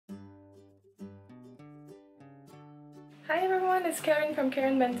Hi everyone, it's Kelyrin from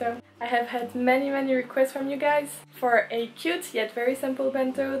Kero Kero Keroppi Bento. I have had many requests from you guys for a cute yet very simple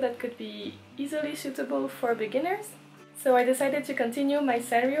bento that could be easily suitable for beginners. So I decided to continue my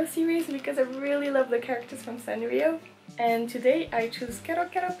Sanrio series because I really love the characters from Sanrio. And today I choose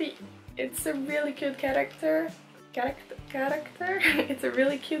Kero Keroppi. It's a really cute character. It's a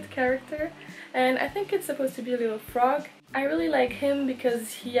really cute character, and I think it's supposed to be a little frog. I really like him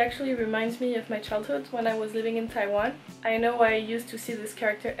because he actually reminds me of my childhood when I was living in Taiwan. I know I used to see this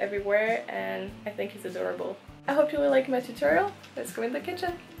character everywhere and I think he's adorable. I hope you will like my tutorial. Let's go in the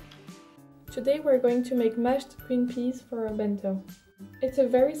kitchen! Today we're going to make mashed green peas for our bento. It's a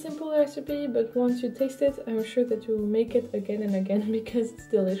very simple recipe, but once you taste it, I'm sure that you will make it again and again because it's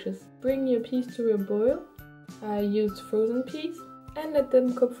delicious. Bring your peas to a boil. I used frozen peas and let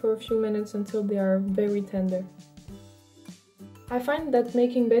them cook for a few minutes until they are very tender. I find that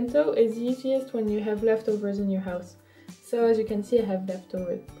making bento is easiest when you have leftovers in your house. So as you can see, I have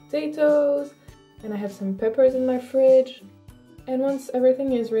leftover potatoes and I have some peppers in my fridge. And once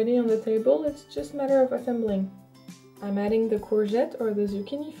everything is ready on the table, it's just a matter of assembling. I'm adding the courgette or the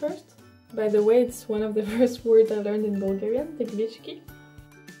zucchini first. By the way, it's one of the first words I learned in Bulgarian, tekvichki.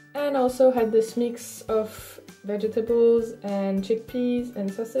 And also had this mix of vegetables and chickpeas and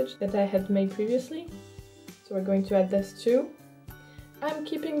sausage that I had made previously. So we're going to add this too. I'm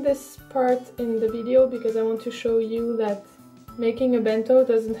keeping this part in the video because I want to show you that making a bento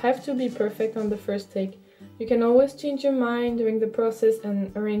doesn't have to be perfect on the first take. You can always change your mind during the process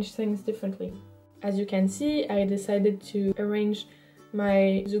and arrange things differently. As you can see, I decided to arrange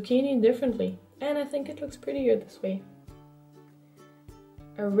my zucchini differently, and I think it looks prettier this way.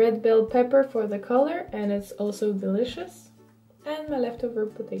 A red bell pepper for the color, and it's also delicious, and my leftover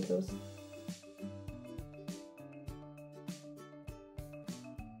potatoes.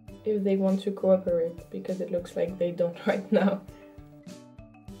 If they want to cooperate, because it looks like they don't right now.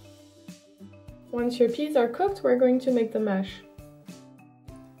 Once your peas are cooked, we're going to make the mash.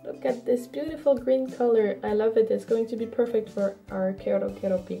 Look at this beautiful green color, I love it, it's going to be perfect for our Kero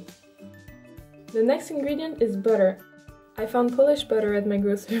Keroppi. The next ingredient is butter. I found Polish butter at my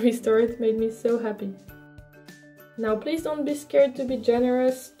grocery store, it made me so happy. Now please don't be scared to be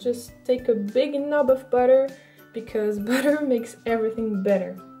generous, just take a big knob of butter, because butter makes everything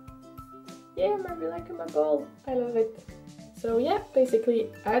better. Yeah, maybe like in my bowl, I love it. So yeah, basically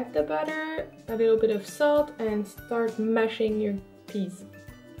add the butter, a little bit of salt, and start mashing your peas.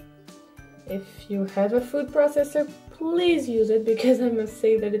 If you have a food processor, please use it, because I must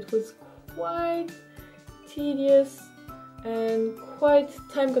say that it was quite tedious and quite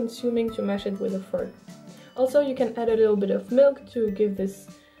time consuming to mash it with a fork. Also, you can add a little bit of milk to give this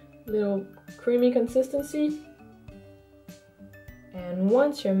little creamy consistency. And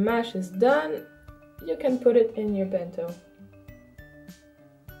once your mash is done, you can put it in your bento.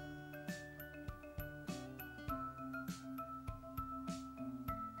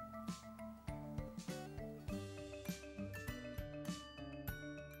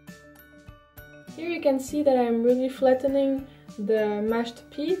 Here you can see that I'm really flattening the mashed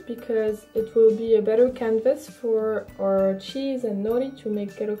peas because it will be a better canvas for our cheese and nori to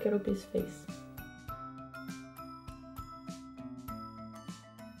make Kero Keroppi's face.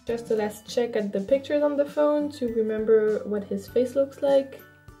 Just a last check at the pictures on the phone to remember what his face looks like.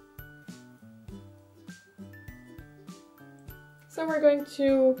 So we're going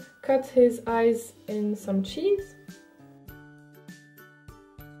to cut his eyes in some cheese.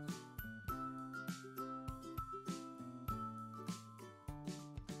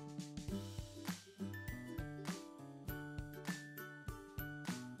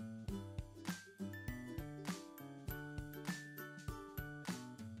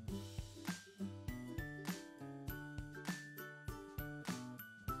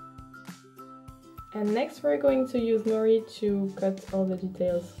 And next we're going to use nori to cut all the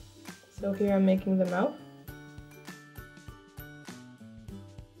details. So here I'm making the mouth.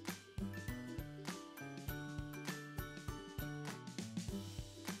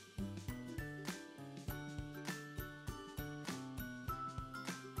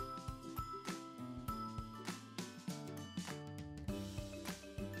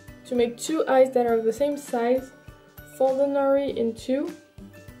 To make two eyes that are the same size, fold the nori in two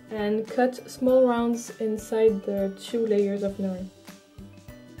and cut small rounds inside the two layers of nori.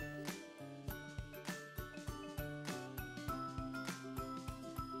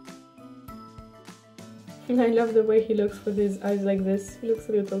 I love the way he looks with his eyes like this, he looks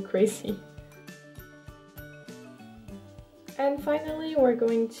a little crazy. And finally we're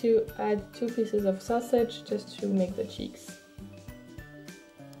going to add 2 pieces of sausage just to make the cheeks.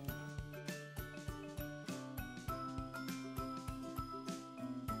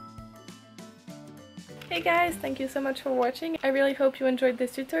 Hey guys, thank you so much for watching. I really hope you enjoyed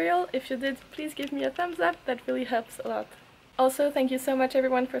this tutorial. If you did, please give me a thumbs up, that really helps a lot. Also, thank you so much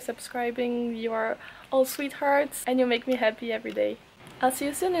everyone for subscribing. You are all sweethearts and you make me happy every day. I'll see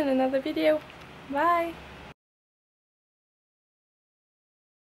you soon in another video. Bye!